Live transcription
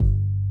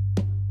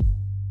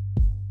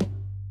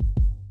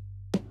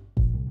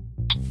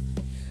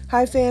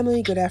Hi,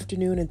 family. Good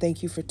afternoon, and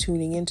thank you for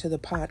tuning into the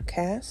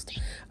podcast.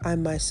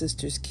 I'm My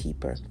Sister's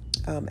Keeper.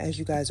 As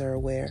you guys are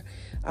aware,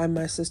 I'm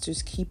My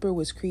Sister's Keeper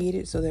was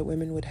created so that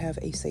women would have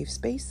a safe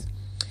space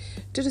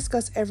to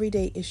discuss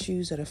everyday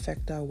issues that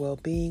affect our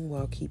well-being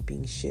while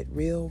keeping shit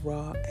real,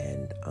 raw,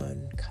 and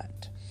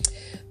uncut.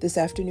 This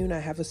afternoon, I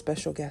have a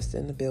special guest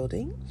in the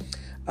building.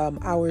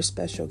 Our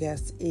special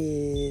guest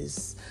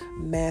is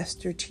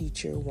Master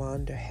Teacher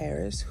Wanda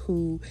Harris,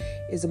 who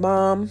is a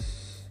mom,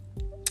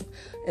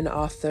 an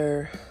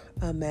author,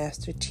 a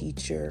master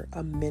teacher,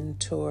 a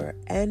mentor,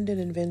 and an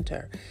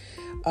inventor.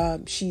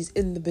 She's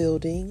in the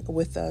building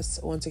with us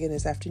once again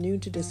this afternoon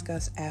to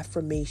discuss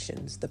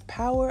affirmations, the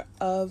power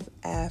of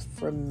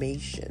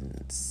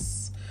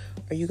affirmations.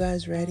 Are you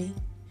guys ready?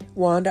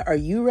 Wanda, are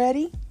you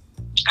ready?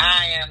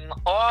 I am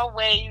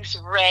always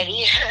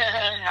ready.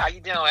 How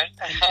you doing?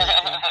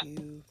 Thank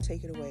you.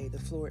 Take it away. The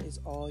floor is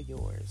all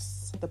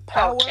yours. The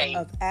power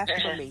of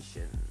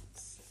affirmations.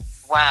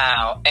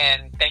 Wow,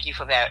 and thank you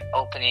for that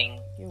opening,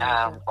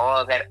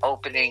 all that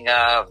opening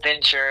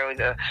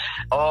venture,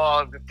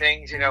 all the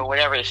things,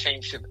 whatever it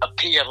seems to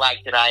appear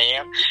like that I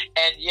am.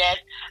 And yet,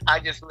 I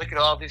just look at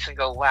all this and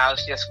go, wow,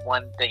 it's just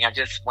one thing. I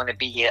just want to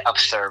be here of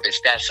service.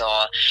 That's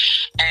all.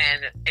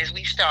 And as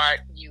we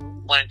start, you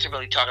wanted to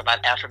really talk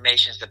about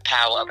affirmations, the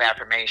power of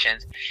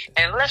affirmations.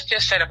 And let's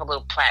just set up a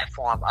little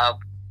platform of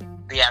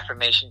the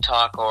affirmation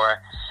talk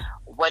or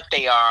what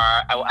they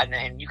are.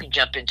 And you can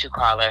jump into,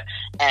 Carla,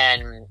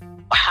 and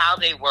how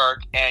they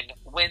work and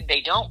when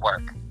they don't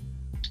work.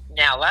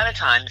 Now, a lot of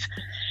times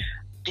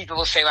people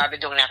will say, well, I've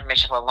been doing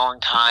affirmation for a long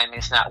time and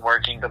it's not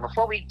working. But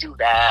before we do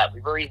that,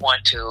 we really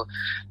want to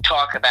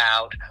talk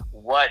about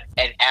what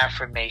an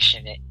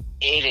affirmation it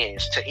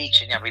is to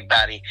each and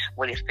everybody,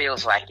 what it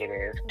feels like it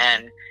is.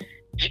 And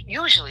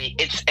usually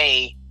it's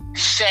a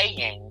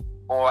saying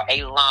or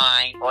a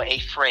line or a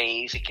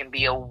phrase. It can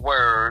be a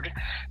word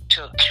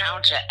to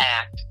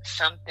counteract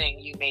something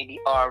you may be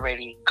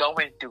already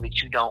going through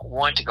that you don't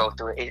want to go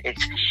through.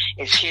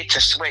 It's here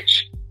to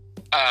switch,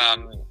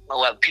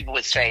 what people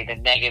would say, the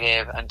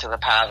negative into the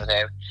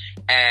positive.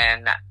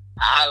 And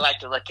I like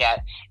to look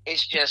at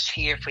it's just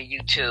here for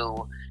you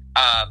to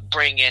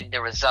bring in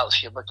the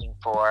results you're looking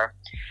for.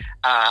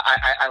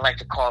 I like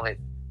to call it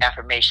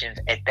affirmations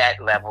at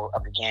that level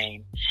of the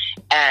game.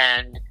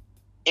 And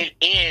it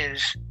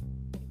is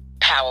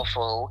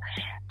powerful.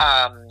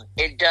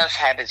 It does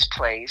have its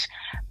place,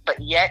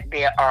 but yet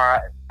there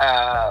are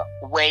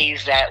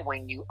ways that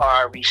when you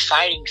are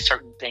reciting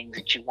certain things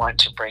that you want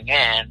to bring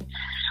in,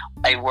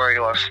 a word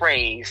or a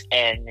phrase,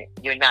 and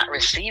you're not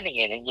receiving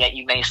it, and yet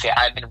you may say,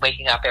 I've been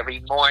waking up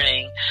every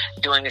morning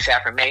doing this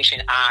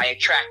affirmation, I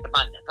attract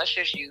abundance. Let's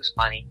just use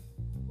money.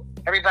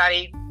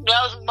 Everybody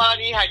knows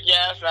money, I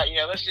guess.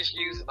 Let's just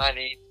use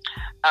money.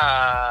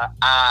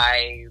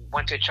 I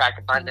want to attract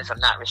abundance. I'm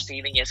not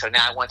receiving it, so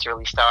now I want to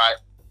really start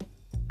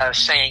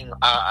saying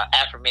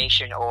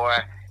affirmation or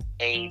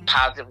a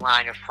positive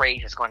line or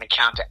phrase is going to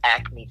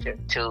counteract me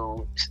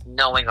to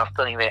knowing or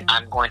feeling that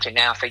I'm going to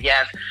now say,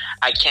 yes,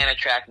 I can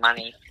attract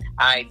money.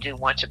 I do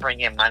want to bring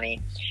in money.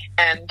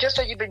 And just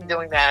so you've been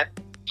doing that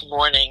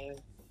morning,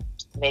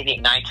 maybe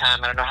at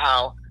nighttime, I don't know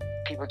how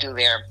people do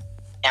their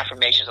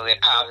affirmations or their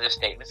positive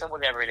statements or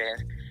whatever it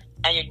is,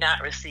 and you're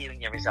not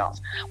receiving your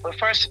results. Well,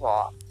 first of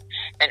all,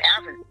 an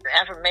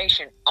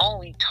affirmation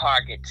only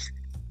targets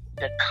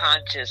the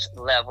conscious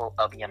level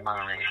of your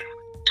mind,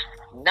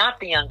 not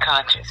the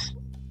unconscious.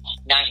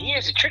 Now,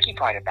 here's the tricky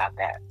part about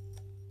that.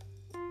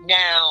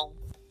 Now,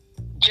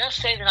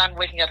 just say that I'm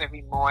waking up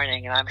every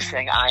morning and I'm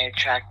saying I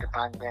attract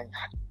abundance,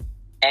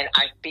 and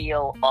I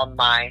feel on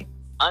my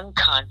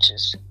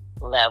unconscious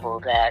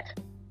level that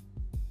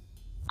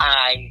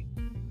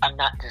I'm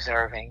not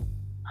deserving,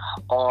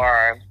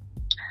 or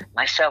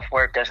my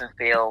self-worth doesn't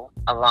feel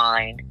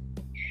aligned.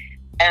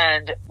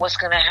 And what's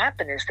going to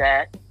happen is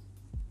that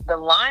the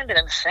line that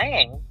I'm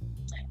saying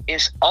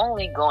is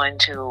only going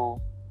to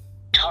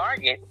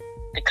target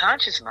the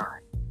conscious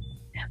mind.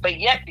 But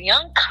yet the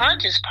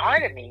unconscious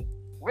part of me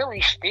really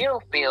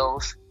still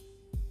feels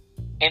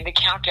in the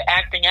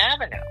counteracting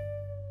avenue.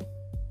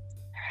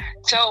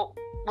 So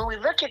when we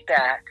look at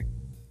that,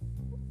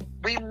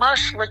 we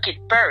must look at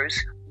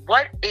first,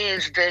 what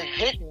is the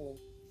hidden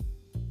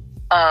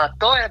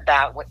thought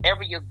about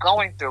whatever you're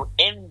going through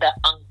in the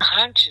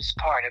unconscious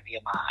part of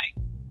your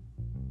mind?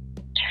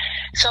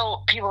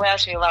 So people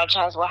ask me a lot of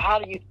times, well, how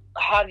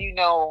do you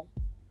know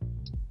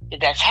that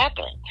that's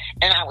happening?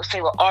 And I would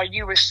say, well, are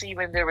you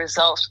receiving the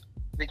results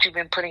that you've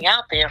been putting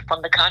out there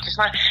from the conscious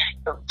mind,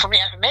 from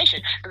your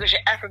affirmation? Because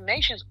your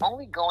affirmation is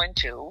only going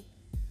to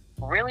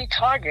really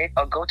target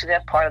or go to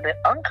that part of the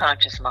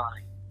unconscious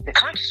mind, the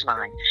conscious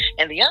mind.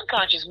 And the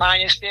unconscious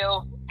mind is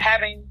still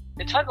having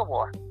the tug of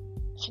war.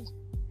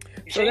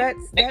 So that's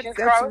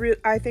real.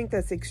 I think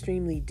that's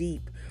extremely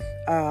deep.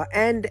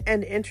 And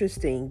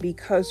interesting,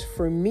 because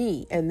for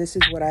me, and this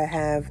is what I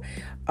have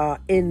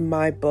in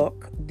my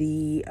book,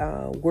 the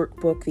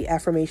workbook, the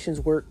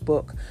affirmations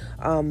workbook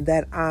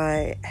that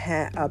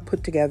I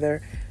put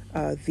together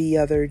the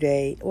other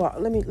day. Well,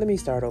 let me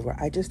start over.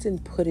 I just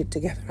didn't put it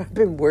together. I've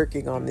been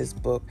working on this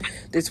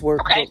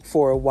workbook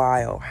for a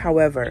while.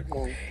 However,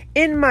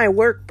 in my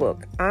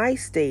workbook, I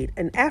state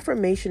an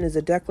affirmation is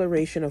a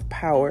declaration of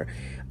power,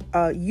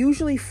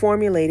 usually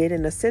formulated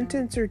in a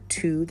sentence or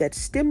two that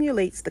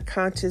stimulates the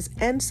conscious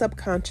and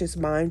subconscious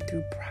mind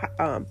through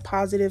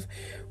positive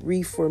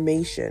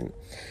reformation.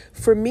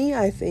 For me,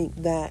 I think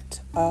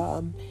that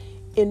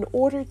in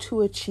order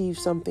to achieve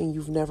something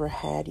you've never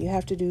had, you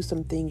have to do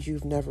some things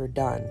you've never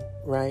done,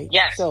 right?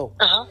 Yes. So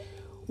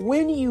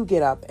when you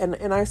get up,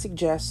 and I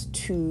suggest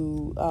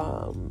to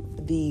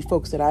the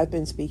folks that I've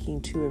been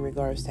speaking to in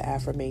regards to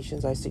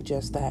affirmations, I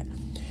suggest that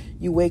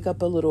you wake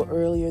up a little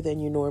earlier than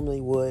you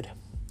normally would.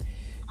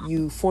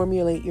 You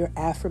formulate your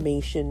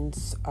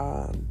affirmations,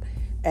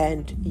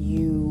 and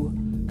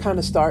you kind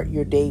of start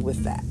your day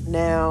with that.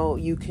 Now,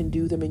 you can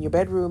do them in your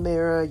bedroom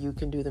mirror. You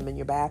can do them in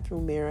your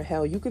bathroom mirror.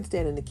 Hell, you can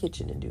stand in the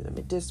kitchen and do them.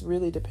 It just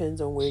really depends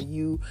on where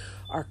you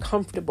are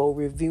comfortable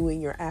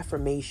reviewing your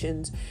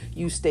affirmations.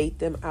 You state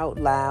them out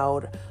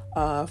loud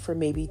for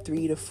maybe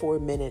 3 to 4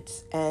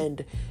 minutes,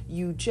 and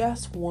you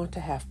just want to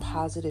have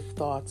positive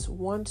thoughts.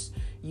 Once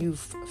you've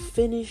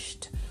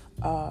finished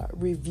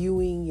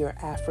reviewing your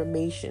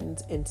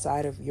affirmations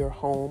inside of your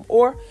home,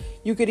 or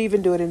you could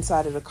even do it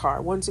inside of the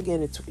car. Once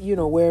again, it's,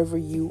 wherever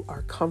you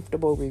are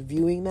comfortable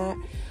reviewing that,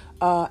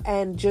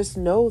 and just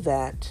know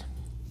that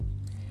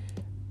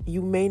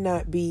you may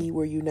not be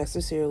where you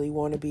necessarily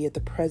want to be at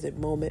the present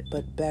moment,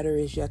 but better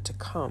is yet to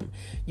come.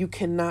 You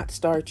cannot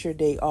start your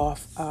day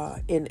off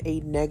in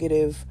a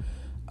negative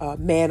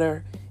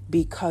manner,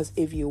 because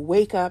if you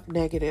wake up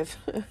negative,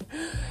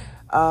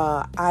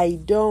 I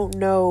don't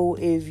know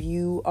if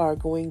you are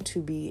going to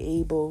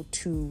be able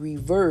to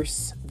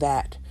reverse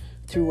that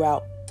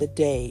throughout the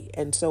day.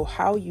 And so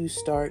how you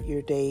start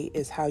your day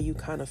is how you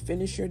kind of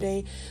finish your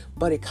day,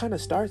 but it kind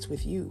of starts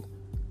with you.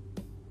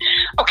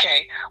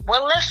 Okay,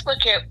 well, let's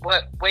look at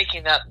what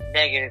waking up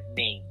negative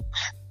means.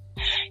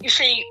 You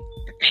see,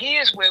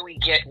 here's where we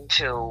get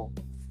into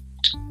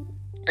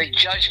the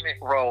judgment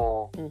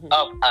role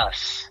of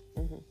us.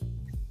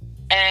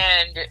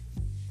 And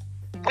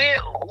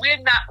we're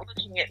not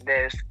looking at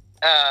this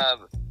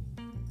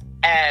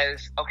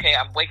as, okay,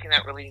 I'm waking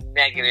up really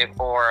negative,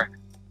 or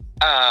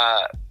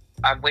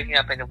I'm waking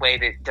up in a way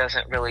that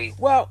doesn't really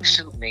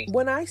suit me.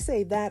 When I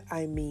say that,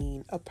 I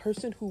mean a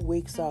person who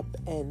wakes up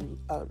and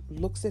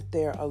looks at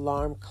their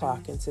alarm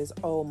clock and says,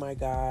 oh my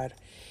God,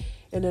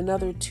 in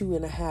another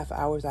 2.5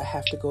 hours, I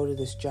have to go to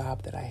this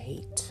job that I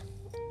hate.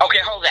 Okay,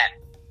 hold that.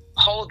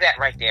 Hold that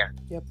right there.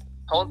 Yep.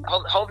 Hold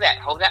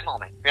that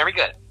moment. Very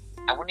good.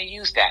 I want to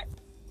use that.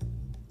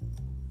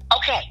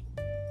 Okay.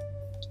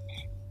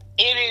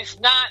 It is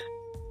not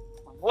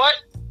what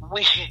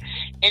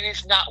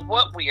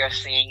we are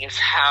seeing, it's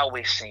how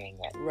we're seeing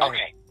it. Right,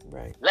 okay.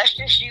 Right. Let's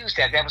just use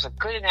that. That was a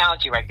good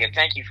analogy right there.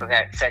 Thank you for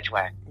that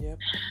segue. Yep.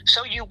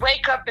 So you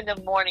wake up in the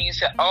morning and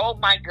say, oh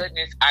my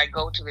goodness, I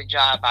go to the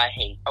job I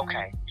hate.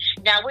 Okay.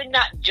 Now, we're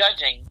not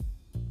judging,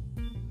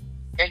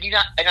 and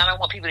I don't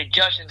want people to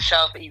judge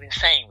themselves for even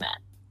saying that.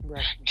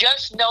 Right.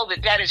 Just know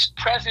that is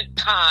present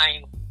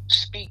time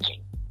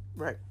speaking.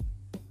 Right.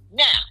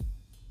 Now,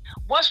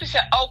 once we say,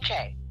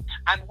 okay,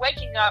 I'm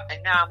waking up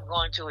and now I'm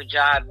going to a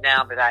job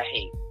now that I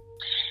hate.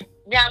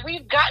 Now,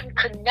 we've gotten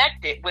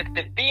connected with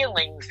the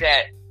feelings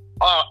that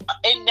are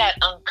in that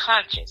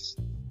unconscious.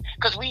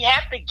 Because we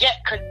have to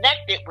get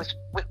connected with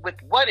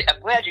what,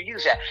 I'm glad you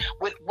used that,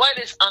 with what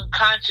is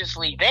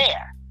unconsciously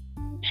there.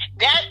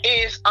 That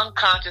is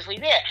unconsciously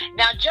there.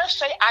 Now, just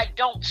say I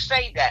don't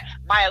say that.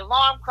 My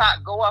alarm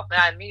clock go up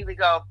and I immediately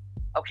go,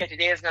 okay,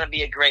 today is going to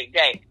be a great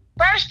day.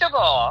 First of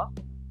all,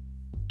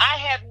 I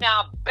have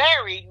now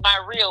buried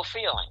my real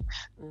feelings,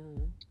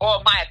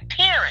 or my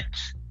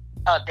appearance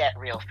of that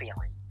real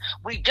feeling.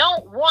 We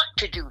don't want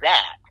to do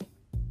that,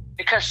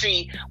 because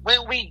see,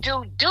 when we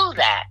do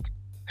that,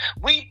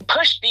 we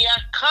push the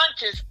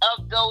unconscious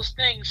of those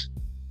things.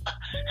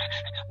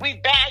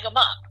 We bag them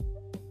up,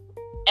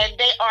 and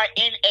they are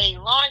in a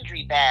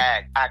laundry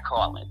bag, I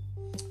call it.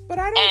 But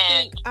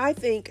I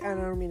think, and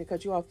I don't mean to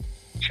cut you off.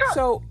 Sure.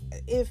 So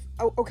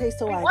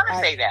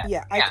I say that.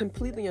 Yeah, I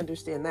completely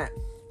understand that.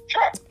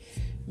 Sure.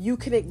 You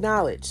can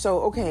acknowledge. So,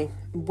 okay,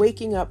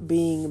 waking up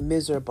being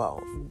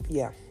miserable.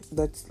 Yeah,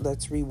 let's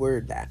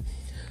reword that.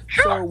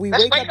 Sure. So we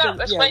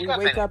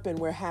wake up and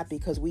we're happy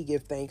because we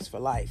give thanks for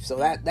life. So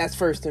that's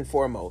first and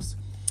foremost.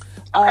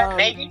 Okay,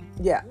 maybe.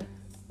 Yeah.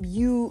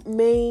 You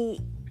may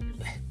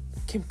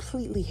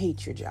completely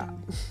hate your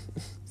job.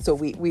 So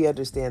we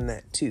understand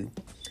that too.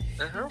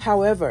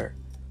 However,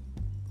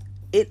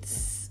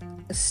 it's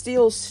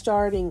still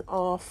starting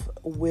off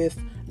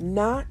with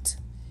not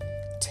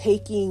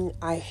taking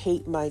I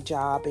hate my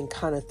job and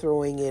kind of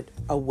throwing it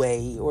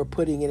away or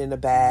putting it in a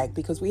bag,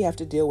 because we have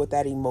to deal with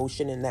that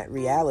emotion and that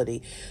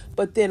reality.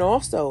 But then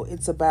also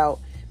it's about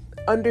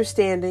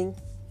understanding,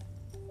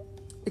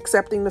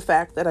 accepting the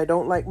fact that I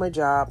don't like my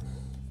job,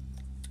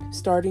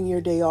 starting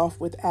your day off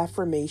with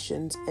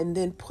affirmations, and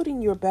then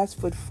putting your best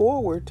foot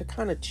forward to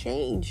kind of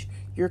change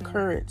your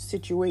current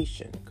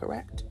situation,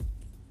 correct?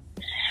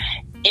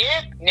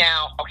 If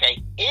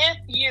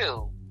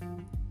you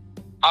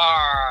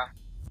are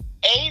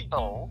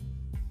able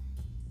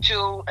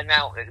to, and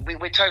now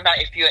we're talking about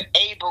if you're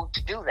able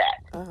to do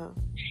that. Uh-huh.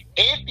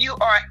 If you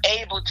are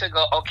able to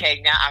go,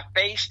 okay, now I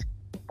faced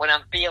what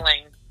I'm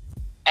feeling,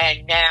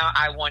 and now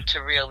I want to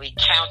really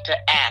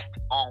counteract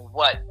on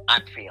what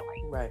I'm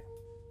feeling. Right.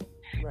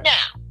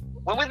 Now,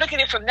 when we look at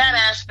it from that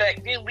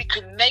aspect, then we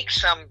can make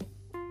some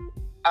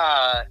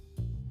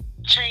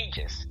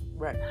changes.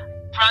 Right.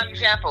 Prime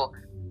example,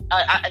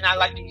 and I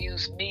like to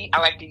use I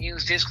like to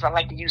use this because I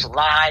like to use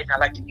lies, and I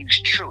like to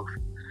use truth.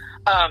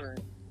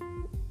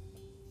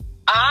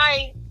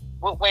 I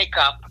would wake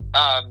up,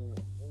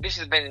 this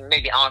has been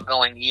maybe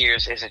ongoing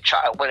years as a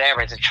child,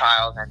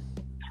 and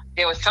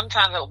there was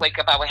sometimes I would wake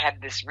up, I would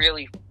have this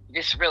really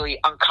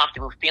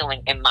uncomfortable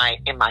feeling in my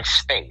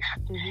space.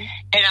 Mm-hmm.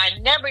 And I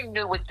never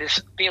knew what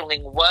this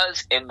feeling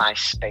was in my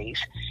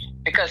space,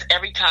 because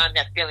every time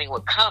that feeling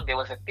would come, there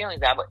was a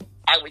feeling that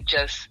I would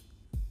just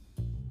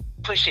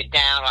push it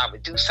down, or I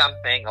would do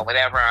something or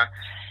whatever,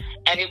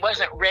 and it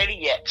wasn't ready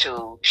yet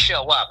to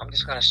show up. I'm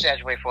just going to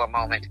segue for a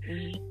moment.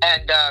 Mm-hmm.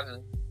 And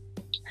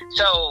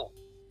so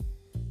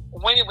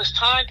when it was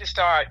time to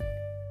start,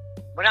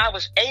 when I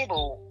was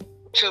able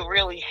to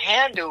really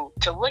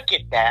to look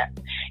at that,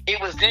 it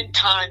was then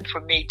time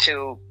for me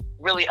to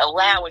really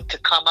allow it to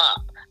come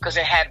up, because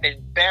it had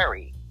been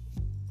buried.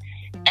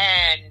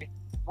 And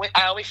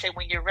I always say,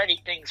 when you're ready,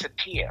 things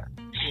appear.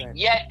 Right.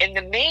 Yet in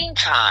the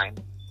meantime,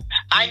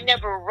 I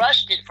never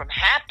rushed it from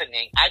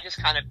happening. I just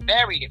kind of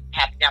buried it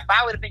happening. Now, if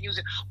I would have been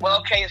using, well,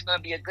 okay, it's going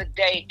to be a good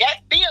day,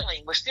 that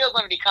feeling was still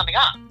going to be coming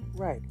up.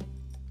 Right.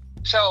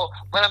 So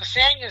what I'm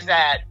saying is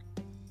that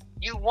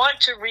you want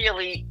to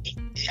really,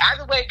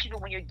 either way, people,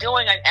 when you're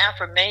doing an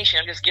affirmation,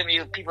 I'm just giving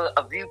you people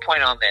a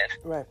viewpoint on this.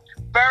 Right.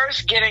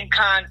 First, get in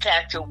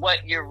contact to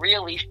what you're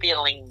really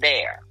feeling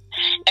there.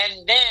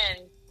 And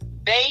then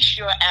base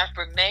your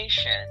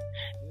affirmation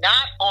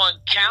not on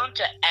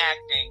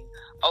counteracting.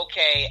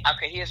 Okay,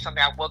 here's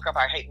something. I woke up,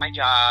 I hate my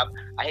job.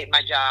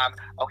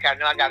 Okay, I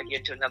know I got to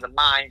get to another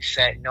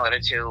mindset in order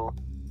to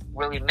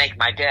really make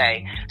my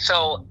day.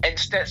 So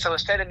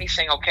instead of me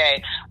saying,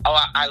 okay,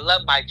 I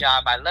love my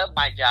job,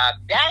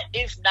 that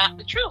is not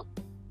the truth.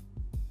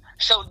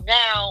 So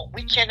now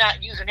we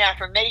cannot use an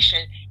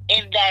affirmation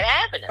in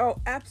that avenue.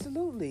 Oh,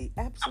 absolutely.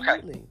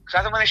 Okay. So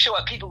I don't want to show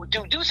what people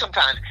do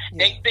sometimes.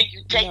 Yeah. They think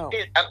you take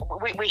this.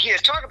 We're here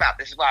to talk about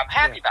this. Is why I'm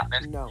happy about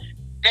this. No.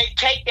 They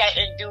take that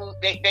and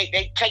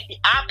they take the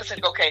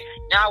opposite. Okay,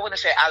 now I want to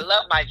say, I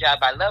love my job.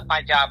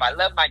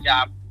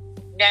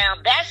 Now,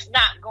 that's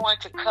not going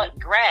to cut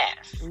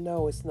grass.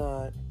 No, it's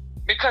not.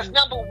 Because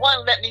number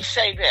one, let me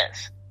say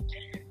this.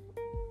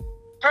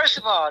 First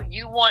of all,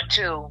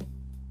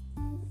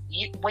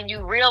 when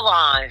you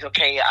realize,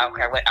 okay, I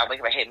wake up,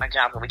 I hate my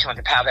job, we talk about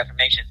the power of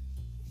affirmations.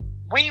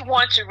 We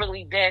want to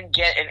really then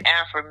get an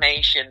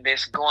affirmation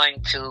that's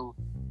going to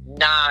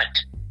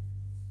not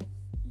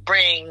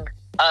bring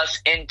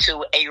us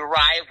into a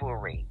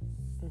rivalry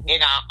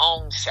in our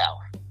own self.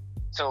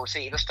 So,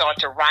 see, it'll start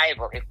to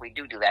rival if we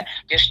do that.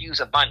 Just use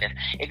abundance.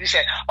 If you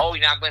said, oh,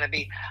 I'm going to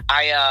be,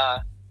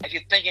 if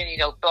you're thinking,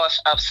 thoughts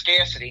of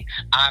scarcity,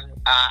 I'm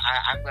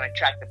going to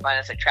attract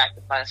abundance,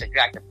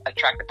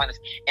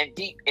 and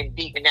deep,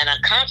 and that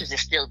unconscious is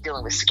still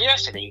dealing with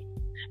scarcity.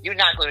 You're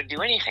not going to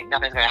do anything.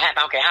 Nothing's going to happen.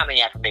 I don't care how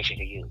many affirmations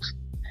you use.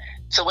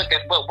 So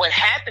what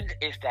happens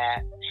is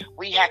that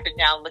we have to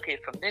now look at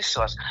it from this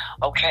source.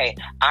 Okay,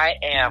 I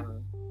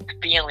am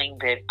feeling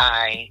that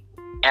I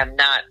am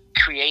not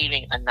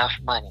creating enough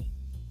money.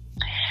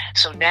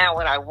 So now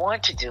what I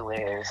want to do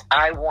is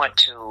I want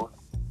to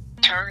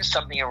turn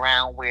something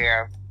around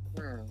where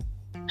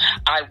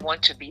I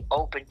want to be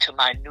open to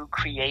my new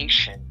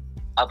creation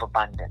of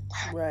abundance.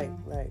 Right.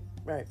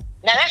 Now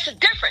that's the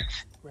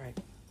difference. Right.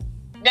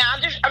 Now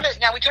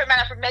now we talk about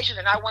affirmations,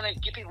 and I want to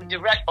give people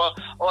direct or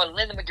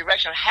lend them a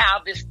direction on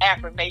how this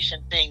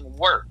affirmation thing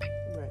works.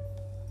 Right.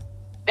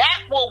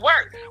 That will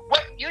work.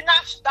 You're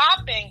not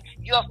stopping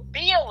your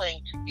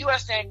feeling. You are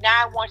saying,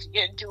 now I want to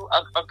get into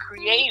a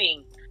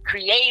creating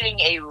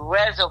a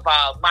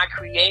reservoir, my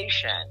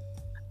creation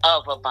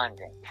of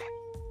abundance.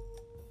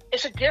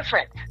 It's a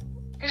difference.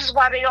 This is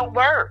why they don't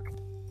work.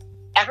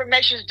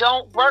 Affirmations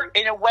don't work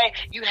in a way.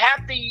 You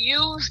have to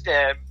use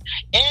them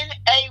in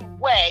a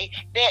way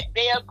that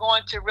they are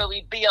going to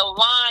really be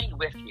aligned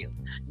with you,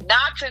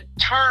 not to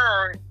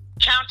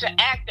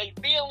counteract a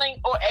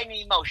feeling or an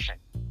emotion.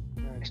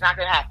 It's not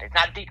going to happen. It's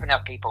not deep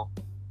enough, people.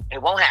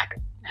 It won't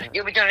happen.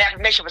 You'll be doing an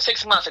affirmation for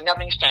 6 months and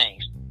nothing's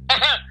changed.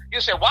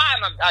 You say, why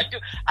am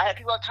I had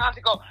people all the time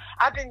to go,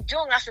 I've been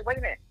doing it. I said, wait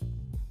a minute.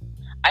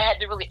 I had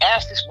to really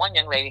ask this one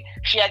young lady.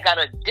 She had got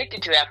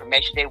addicted to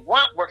affirmation. They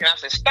weren't working. I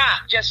said,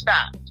 stop. Just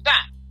stop.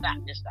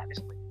 Just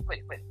quit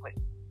it.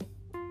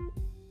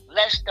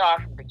 Let's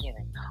start from the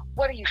beginning.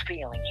 What are you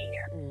feeling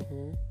here?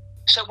 Mm-hmm.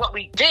 So what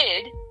we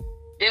did,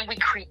 then we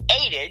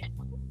created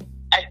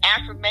an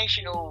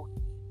affirmation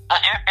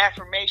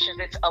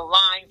that's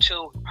aligned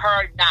to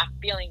her not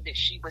feeling that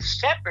she was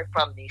separate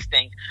from these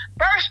things.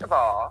 First of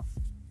all,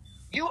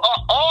 you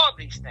are all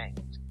these things.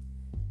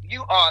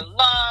 You are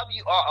love.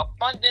 You are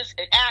abundance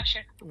in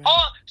action. Right.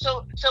 Oh,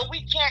 so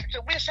we can't.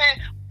 So we're saying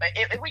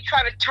if we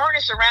try to turn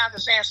this around to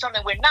saying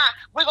something we're not,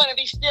 we're going to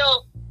be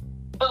still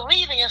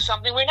believing in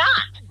something we're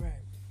not. Right.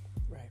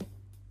 Right.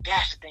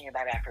 That's the thing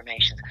about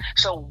affirmations.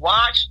 So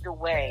watch the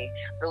way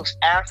those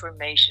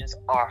affirmations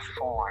are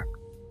formed.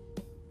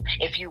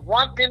 If you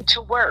want them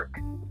to work,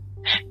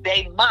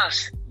 they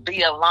must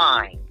be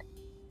aligned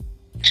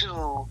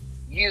to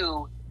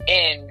you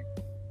in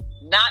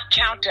not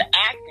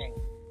counteracting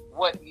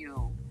what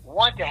you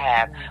want to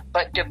have,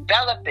 but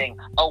developing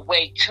a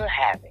way to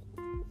have it.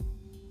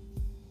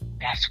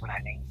 That's what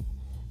I mean.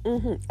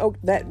 Mm-hmm. Oh,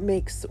 that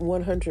makes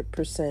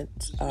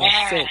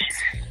 100% sense,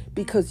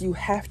 because you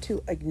have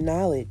to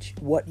acknowledge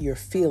what you're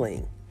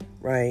feeling,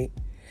 right?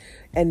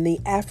 And the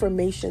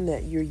affirmation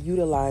that you're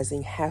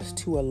utilizing has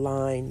to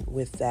align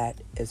with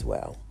that as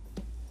well.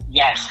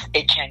 Yes,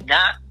 it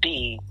cannot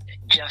be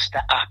just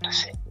the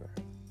opposite.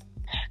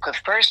 Because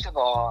first of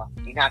all,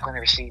 you're not going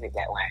to receive it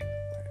that way.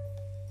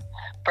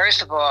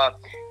 First of all,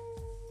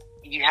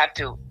 you have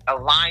to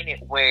align it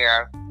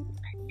where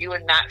you are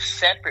not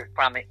separate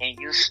from it and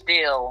you're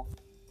still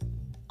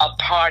a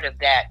part of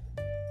that.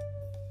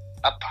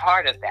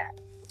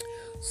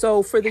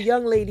 So for the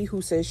young lady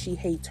who says she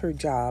hates her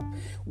job,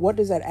 what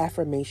does that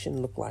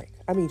affirmation look like?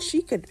 I mean,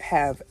 she could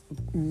have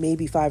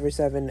maybe 5 or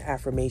 7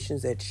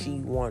 affirmations that she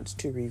wants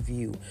to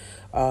review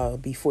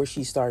before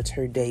she starts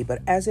her day.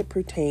 But as it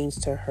pertains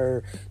to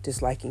her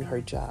disliking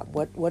her job,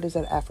 what does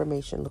that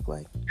affirmation look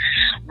like?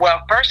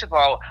 Well, first of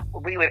all,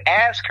 we would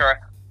ask her,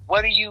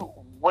 what do you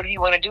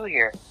want to do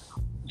here?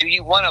 Do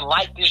you want to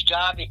like this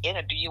job you're in,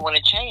 or do you want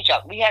to change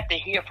up? We have to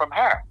hear from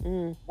her.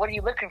 What are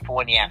you looking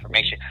for in the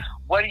affirmation?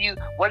 What do you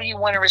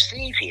want to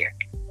receive here?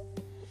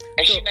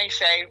 And she may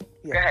say,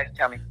 go ahead,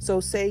 tell me. So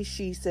say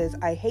she says,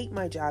 I hate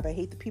my job. I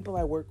hate the people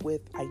I work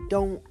with. I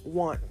don't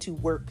want to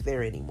work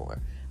there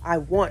anymore. I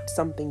want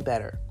something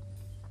better.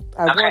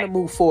 I want to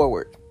move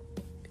forward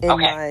in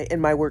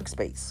my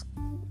workspace.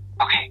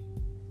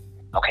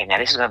 Okay, now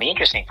this is going to be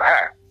interesting for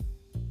her,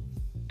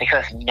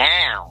 because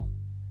now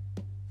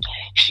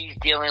she's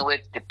dealing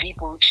with the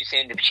people. She's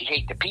saying that she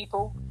hates the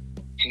people.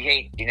 She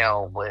hates,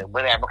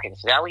 whatever. Okay,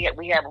 so now we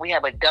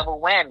have a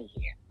double whammy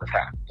here with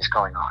her that's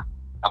going on.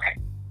 Okay,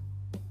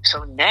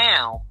 so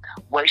now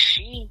what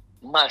she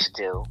must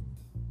do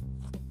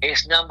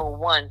is, number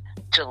one,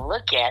 to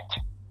look at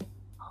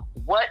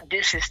what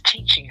this is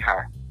teaching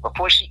her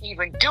before she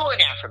even do an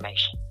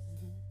affirmation.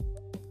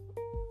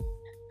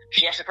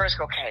 She has to first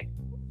go, okay,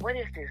 what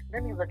is this?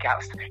 Let me look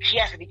out. She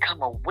has to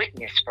become a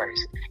witness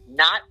first,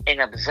 not an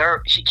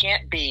observer. She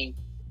can't be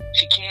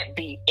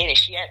in it.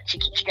 She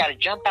got to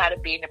jump out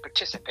of being a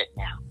participant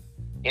now.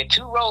 There are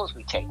 2 roles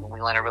we take when we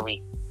want to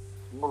really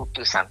move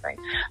through something.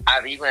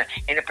 Either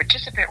in a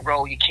participant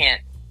role, you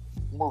can't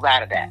move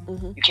out of that.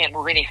 You can't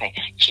move anything.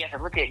 She has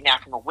to look at it now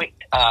from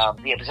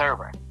the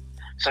observer.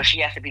 So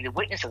she has to be the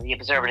witness of the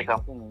observer to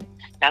go,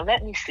 now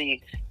let me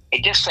see.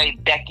 It just say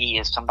Becky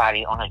is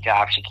somebody on a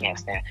job she can't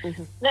stand.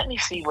 Let me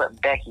see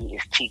what Becky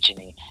is teaching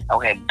me.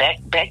 Okay,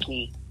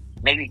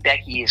 maybe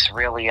Becky is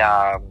really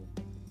a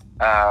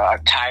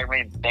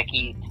tyrant.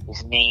 Becky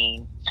is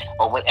mean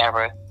or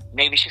whatever.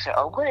 Maybe she said,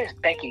 what is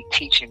Becky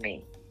teaching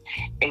me?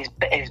 Is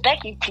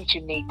Becky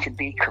teaching me to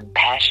be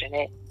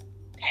compassionate?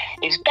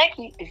 Is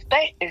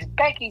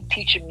Becky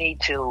teaching me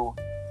to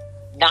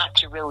not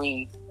to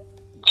really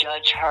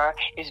judge her?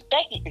 Is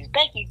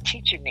Becky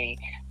teaching me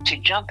to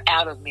jump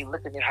out of me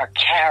looking at her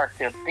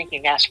character,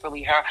 thinking that's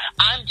really her?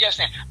 I'm just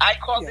saying, I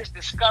call this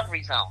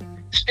discovery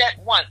zone. Step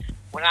 1,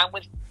 when I'm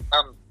with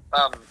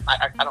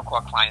I don't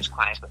call clients,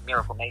 but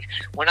miracle mates.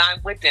 When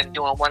I'm with them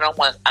doing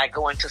one-on-ones, I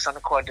go into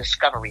something called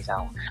discovery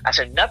zone. I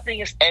said, nothing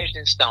is edged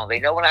in stone. They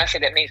know when I say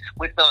that means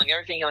we're throwing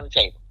everything on the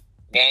table.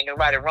 There ain't no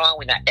right or wrong.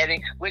 We're not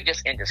editing. We're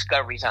just in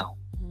discovery zone.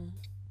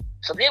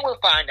 So then we'll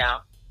find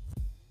out,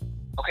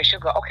 okay, she'll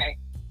go, okay,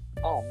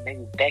 oh,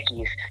 maybe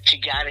Becky she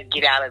got to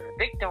get out of the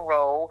victim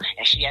role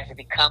and she has to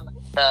become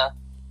the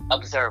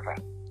observer.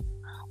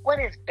 What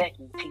is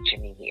Becky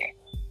teaching me here?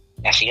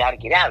 Now she got to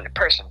get out of the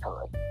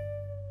personhood.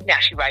 Now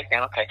she writes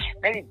down, okay,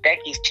 maybe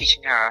Becky's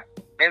teaching her.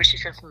 Maybe she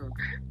says,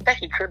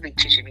 Becky could be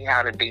teaching me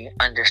how to be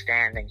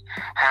understanding,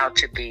 how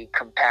to be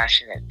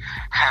compassionate,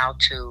 how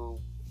to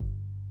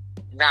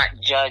not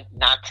judge,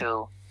 not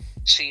to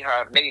see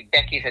her. Maybe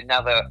Becky's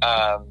another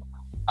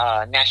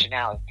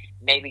nationality.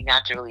 Maybe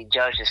not to really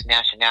judge this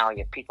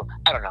nationality of people.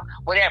 I don't know.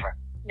 Whatever.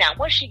 Now,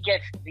 once she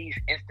gets these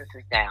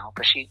instances down,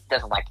 because she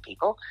doesn't like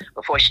people,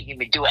 before she can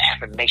even do an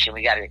affirmation,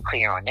 we got to get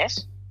clear on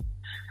this.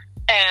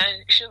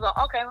 And she'll go,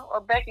 okay,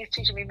 well, Becky's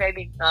teaching me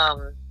maybe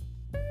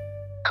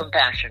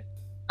compassion.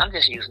 I'm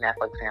just using that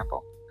for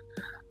example.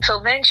 So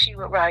then she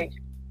would write,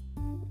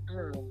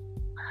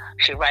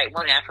 she'd write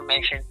one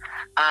affirmation.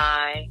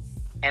 I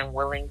am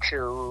willing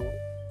to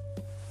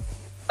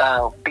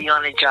be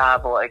on a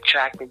job or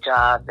attract a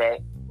job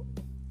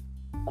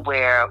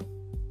where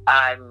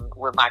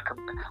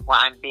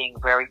I'm being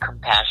very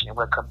compassionate,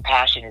 where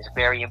compassion is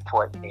very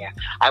important there.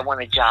 I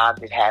want a job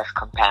that has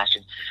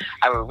compassion.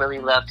 I would really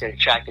love to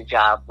attract a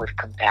job with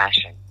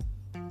compassion.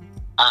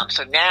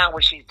 So now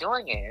what she's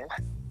doing is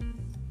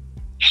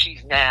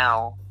she's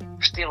now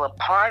still a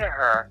part of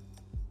her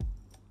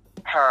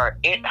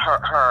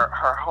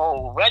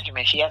whole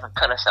regimen. She hasn't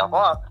cut herself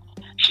off.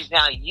 She's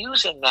now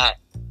using that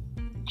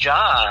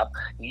job,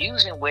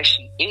 using where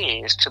she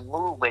is to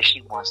move where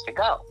she wants to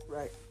go.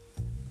 Right.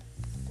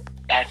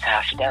 That's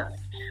how she does it.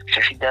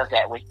 So she does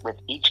that with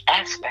each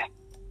aspect,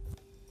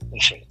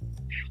 you see.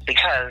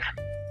 Because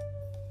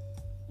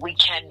we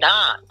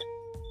cannot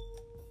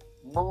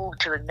move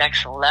to the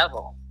next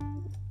level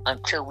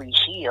until we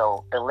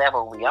heal the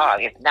level we are.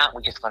 If not,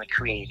 we're just going to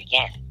create it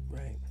again.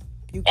 Right.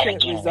 You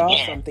can't resolve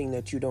something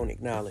that you don't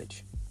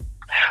acknowledge.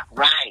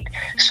 Right.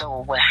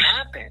 So what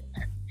happens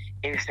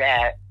is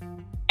that,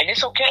 and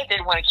it's okay if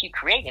they want to keep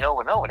creating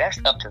over and over. That's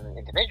up to the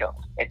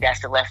individual. If that's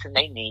the lesson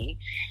they need,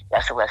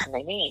 that's the lesson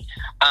they need.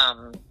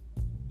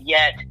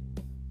 Yet,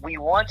 we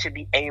want to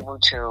be able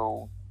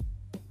to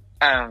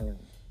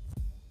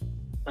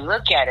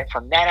look at it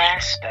from that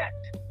aspect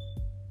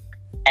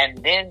and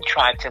then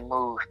try to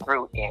move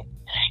through it.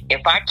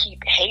 If I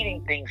keep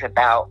hating things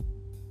about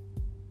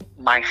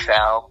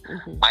myself,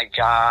 my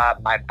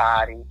job, my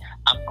body,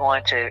 I'm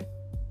going to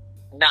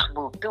not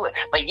move through it.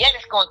 But yet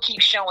it's going to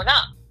keep showing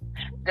up.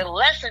 The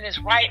lesson is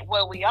right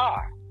where we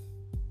are.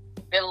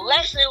 The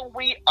lesson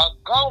we are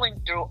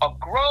going through or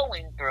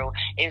growing through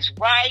is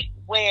right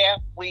where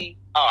we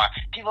are.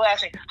 People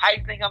ask me, how do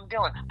you think I'm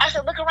doing? I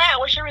said, look around.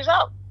 What's your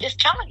result? It's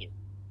telling you.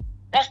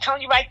 That's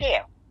telling you right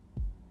there.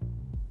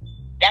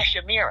 That's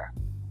your mirror.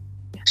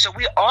 So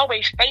we're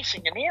always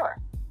facing the mirror,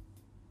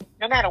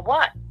 no matter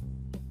what.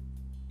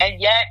 And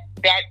yet,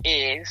 that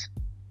is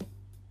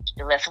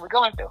the lesson we're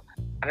going through.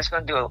 I'm just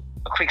going to do a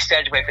quick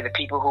segue for the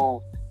people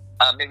who,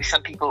 maybe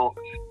some people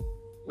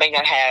may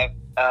not have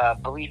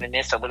believe in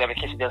this or whatever.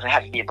 It doesn't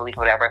have to be a belief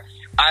or whatever.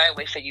 I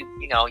always say you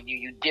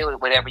deal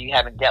with whatever you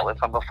haven't dealt with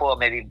from before,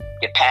 maybe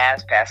your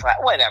past life,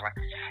 whatever.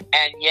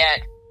 And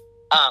yet,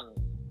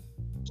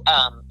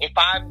 if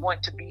I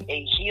want to be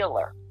a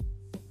healer,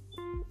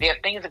 there are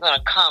things that are going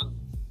to come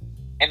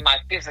in my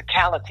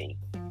physicality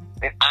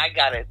that I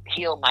got to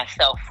heal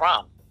myself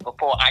from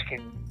before I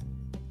can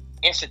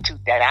institute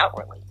that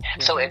outwardly.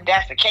 Mm-hmm. So if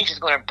that's the case, it's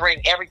going to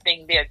bring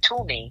everything there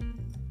to me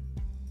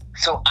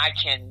so I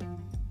can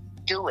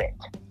do it.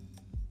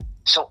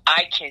 So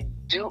I can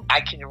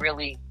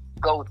really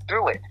go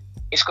through it.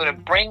 It's going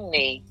to bring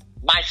me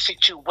my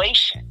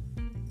situation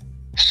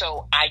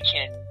so I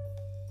can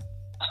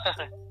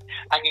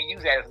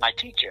use that as my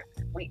teacher.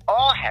 We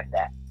all have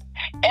that.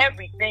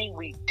 Everything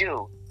we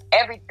do,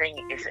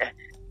 everything is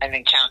an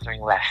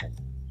encountering lesson.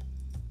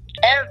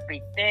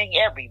 Everything,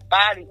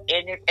 everybody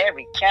in it,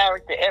 every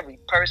character, every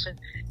person,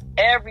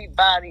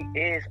 everybody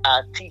is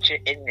our teacher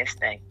in this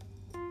thing.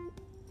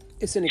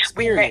 It's an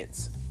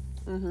experience.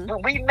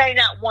 We may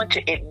not want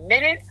to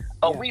admit it,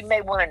 or we may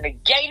want to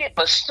negate it,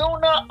 but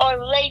sooner or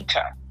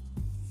later,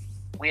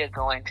 we are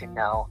going to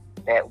know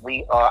that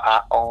we are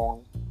our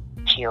own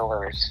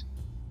healers.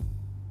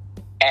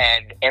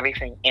 And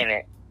everything in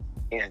it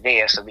is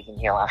there so we can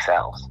heal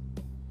ourselves.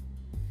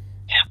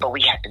 But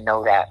we have to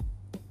know that.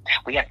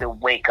 We have to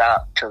wake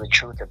up to the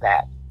truth of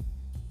that.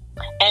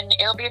 And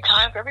it'll be a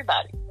time for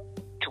everybody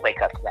to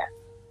wake up to that.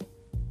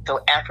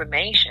 So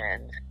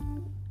affirmations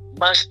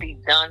must be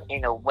done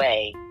in a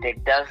way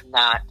that does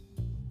not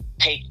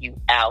take you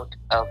out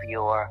of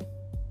your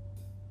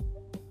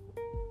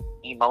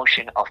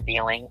emotion or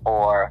feeling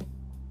or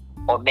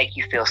make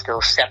you feel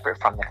still separate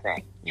from the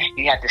thing.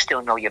 You have to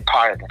still know you're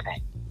part of the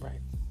thing.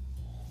 Right.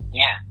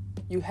 Yeah.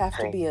 You have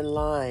to be in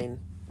line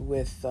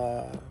with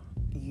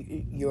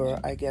your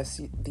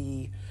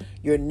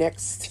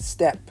next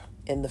step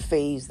in the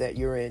phase that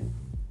you're in.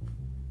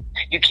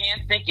 You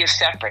can't think you're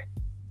separate.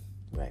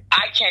 Right.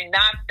 I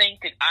cannot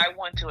think that I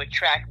want to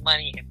attract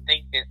money and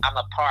think that I'm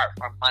apart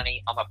from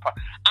money.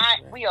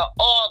 We are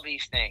all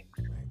these things.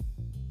 Right.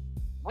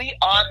 We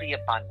are the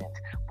abundance.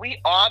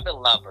 We are the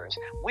lovers.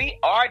 We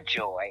are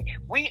joy.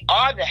 We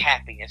are the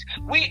happiness.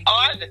 We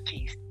are the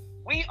peace.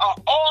 We are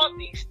all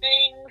these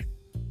things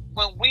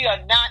when we are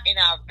not in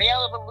our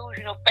veil of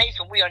illusional face,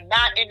 when we are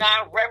not in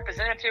our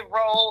representative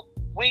role.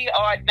 We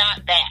are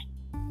not that.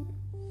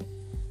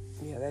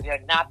 We are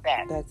not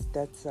that.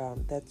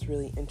 That's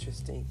really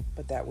interesting,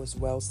 but that was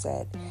well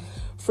said.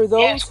 For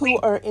those who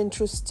are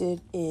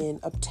interested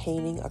in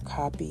obtaining a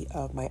copy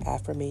of my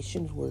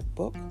affirmations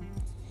workbook,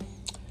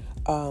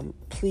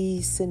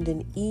 please send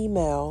an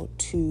email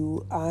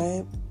to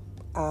I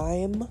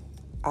am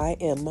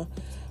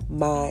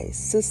my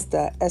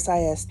sister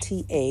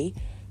SISTA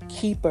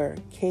Keeper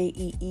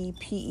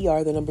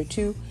KEEPER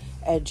 2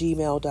 at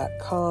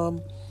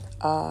gmail.com.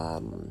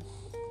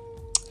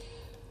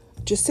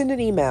 Just send an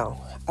email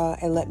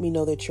and let me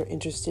know that you're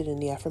interested in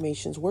the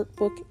affirmations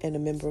workbook, and a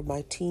member of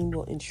my team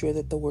will ensure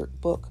that the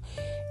workbook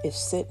is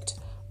sent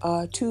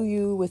to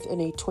you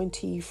within a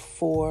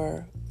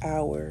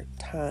 24-hour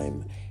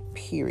time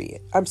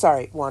period. I'm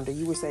sorry, Wanda,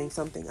 you were saying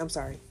something. I'm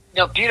sorry.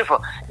 No,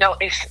 beautiful. No,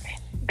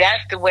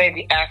 that's the way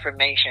the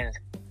affirmations,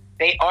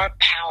 they are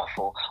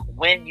powerful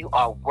when you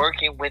are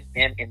working with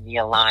them in the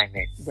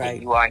alignment. Right.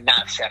 And you are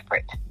not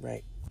separate.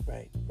 Right.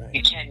 Right.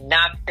 You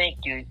cannot think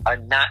you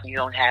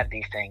don't have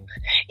these things.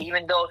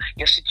 Even though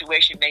your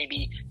situation may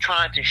be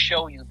trying to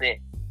show you that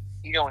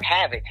you don't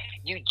have it,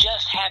 you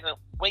just haven't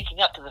waking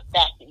up to the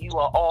fact that you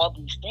are all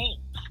these things.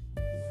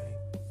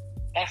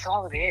 That's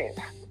all it is.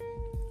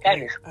 That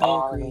is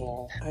all it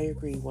is. I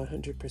agree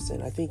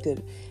 100%. I think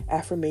that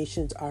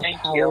affirmations are Thank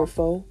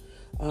powerful.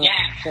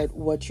 Yes. But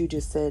what you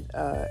just said,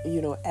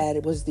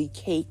 added was the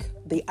cake,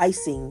 the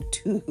icing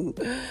to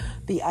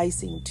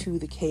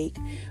the cake.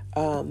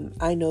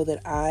 I know that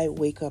I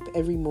wake up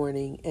every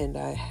morning and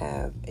I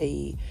have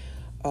a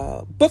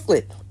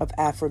booklet of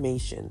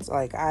affirmations.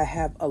 Like, I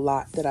have a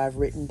lot that I've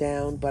written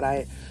down, but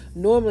I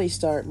normally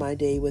start my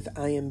day with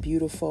I am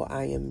beautiful,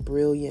 I am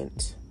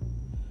brilliant,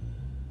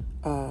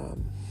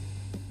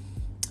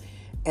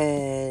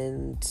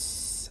 and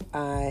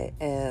I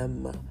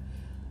am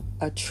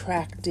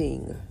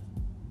attracting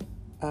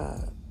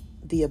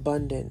the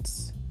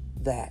abundance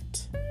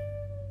that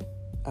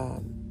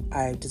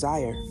I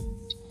desire.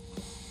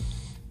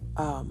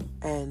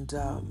 And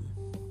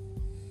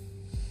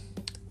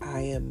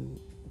I am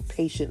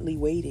patiently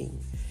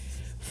waiting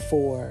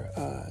for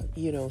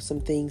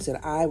some things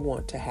that I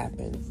want to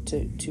happen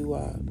to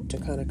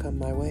kind of come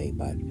my way.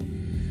 But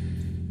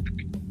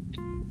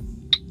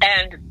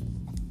and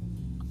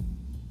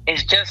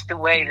it's just the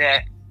way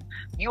that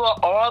you are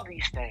all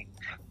these things.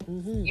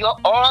 Mm-hmm. You're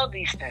all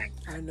these things.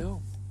 I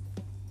know.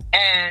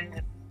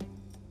 And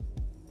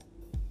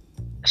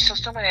so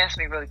someone asked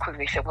me really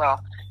quickly, they said,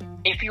 well,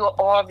 if you are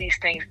all these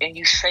things and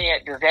you say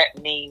it, does that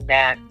mean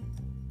that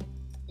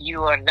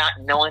you are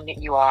not knowing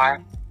that you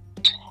are?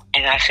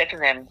 And I said to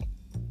them,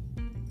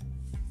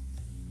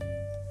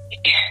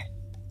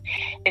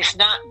 it's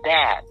not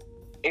that.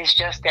 It's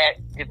just that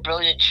the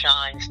brilliance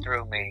shines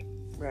through me.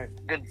 Right.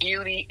 The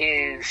beauty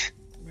is,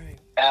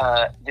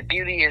 the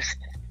beauty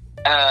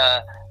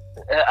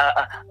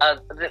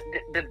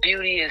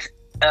is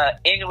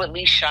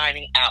inwardly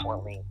shining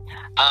outwardly.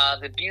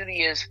 The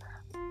beauty is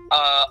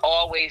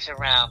always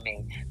around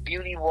me.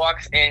 Beauty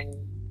walks in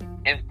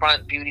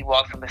front, beauty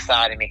walks from the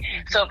side of me.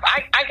 So if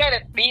I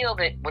gotta feel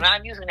that when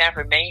I'm using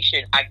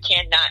affirmation, I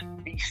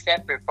cannot be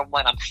separate from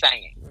what I'm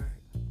saying.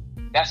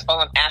 That's all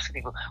I'm asking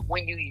people.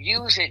 When you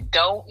use it,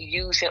 don't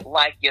use it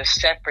like you're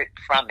separate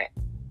from it.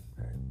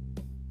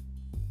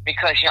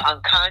 Because your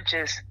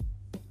unconscious,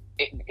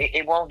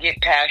 it won't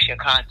get past your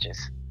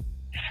conscious.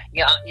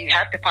 You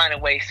have to find a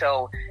way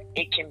so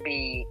it can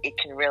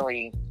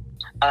really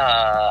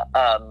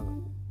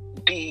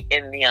be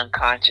in the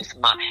unconscious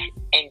mind,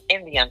 and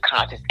in the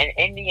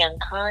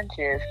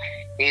unconscious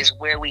is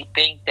where we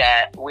think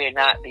that we're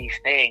not these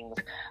things,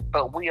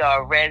 but we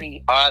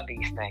already are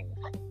these things.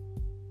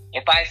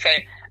 If I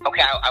say,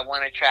 okay, I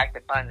want to attract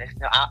abundance,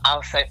 no,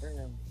 I'll say,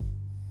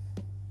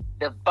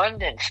 the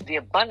abundance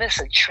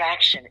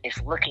attraction is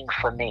looking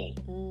for me.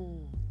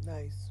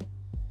 Nice.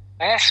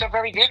 And that's so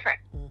very different.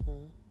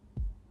 Mm-hmm.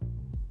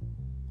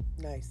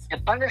 Nice. The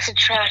abundance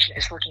attraction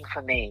is looking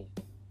for me.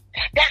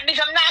 That means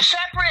I'm not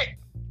separate.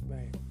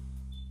 Right.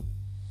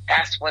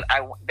 That's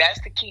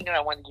the keynote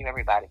I want to give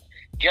everybody.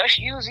 Just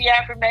use the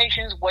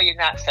affirmations where you're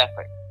not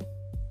separate.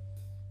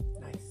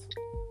 Nice.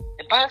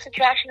 The abundance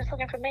attraction is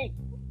looking for me.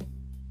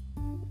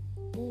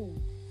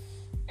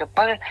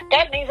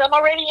 That means I'm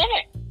already in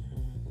it.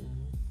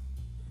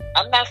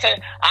 I'm not saying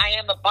I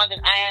am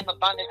abundant. I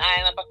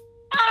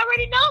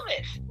already know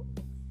this.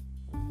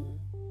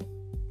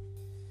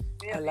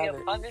 I love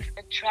the abundance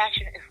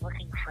attraction is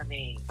looking for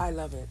me. I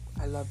love it.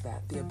 I love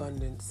that. The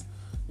abundance.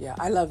 Yeah,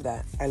 I love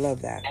that.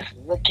 It's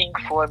looking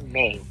for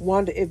me.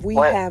 Wanda, if we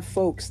have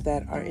folks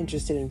that are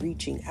interested in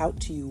reaching out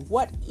to you,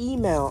 what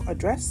email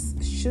address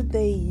should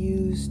they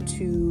use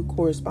to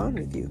correspond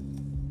with you?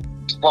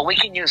 Well, we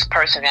can use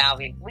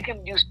personality. We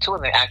can use two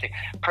of them, actually.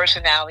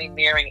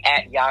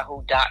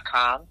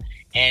 personalitymirroring@yahoo.com.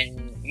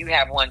 And you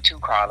have one too,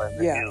 Carla.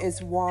 Yeah,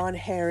 it's Juan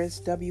Harris,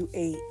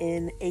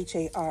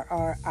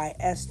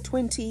 WANHARRIS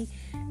 20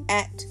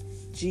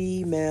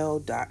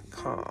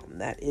 @gmail.com.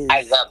 That is.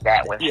 I love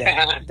that one.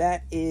 Yeah,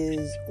 that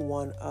is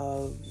one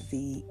of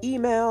the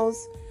email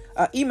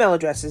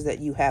addresses that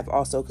you have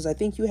also, because I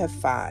think you have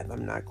 5.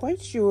 I'm not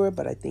quite sure,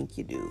 but I think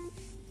you do.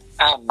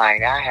 Oh my!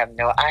 I have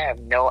no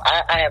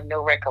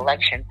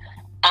recollection.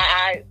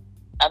 I'm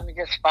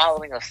just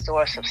following a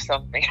source of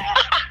something.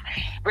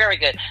 Very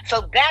good.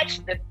 So that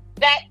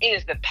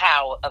is the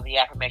power of the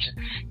affirmations.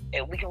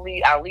 And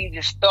I'll leave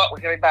this thought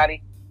with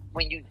everybody.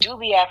 When you do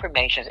the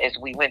affirmations, as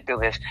we went through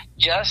this,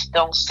 just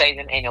don't say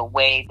them in a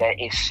way that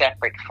is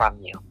separate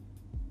from you.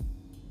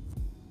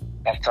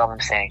 That's all I'm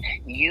saying.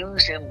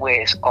 Use them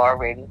where it's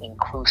already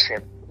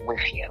inclusive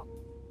with you.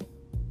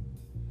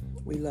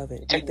 We love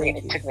it. It took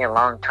me a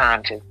long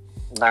time to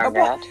learn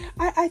that.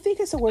 I think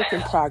it's a work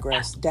in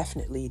progress,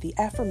 definitely. The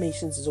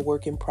affirmations is a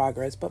work in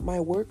progress, but my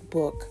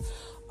workbook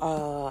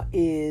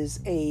is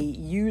a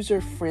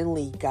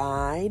user-friendly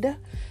guide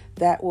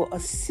that will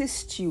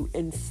assist you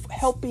in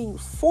helping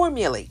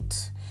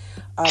formulate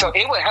So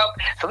it will help.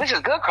 So this is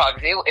good, Carl,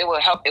 because it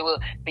will help. It will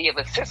be of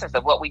assistance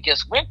of what we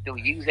just went through.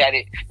 Use that.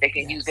 They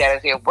can use that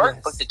as their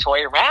workbook to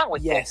toy around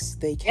with. Yes,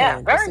 they can.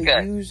 Yeah, very it's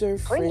a good.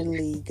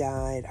 user-friendly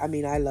guide. I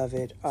mean, I love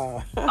it.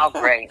 Oh,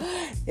 great.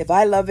 If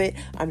I love it,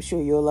 I'm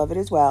sure you'll love it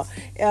as well.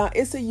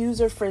 It's a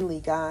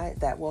user-friendly guide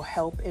that will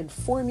help in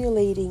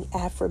formulating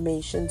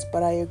affirmations,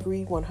 but I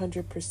agree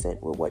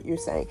 100% with what you're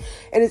saying.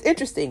 And it's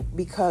interesting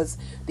because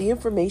the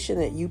information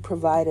that you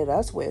provided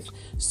us with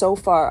so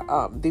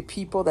far, the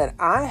people that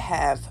I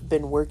have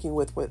been working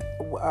with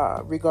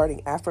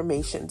regarding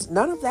affirmations,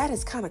 none of that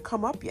has kind of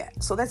come up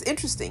yet. So that's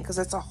interesting because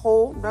that's a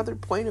whole nother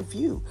point of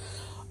view.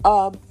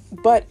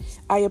 But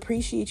I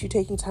appreciate you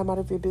taking time out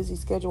of your busy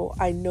schedule.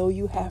 I know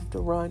you have to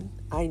run.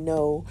 I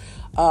know.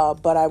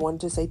 But I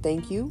wanted to say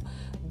thank you.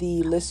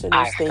 The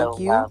listeners, thank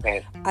you.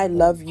 I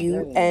love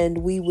you. And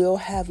we will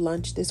have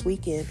lunch this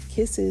weekend.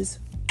 Kisses.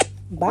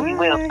 Bye. We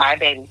will. Bye,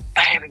 baby.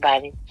 Bye,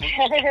 everybody.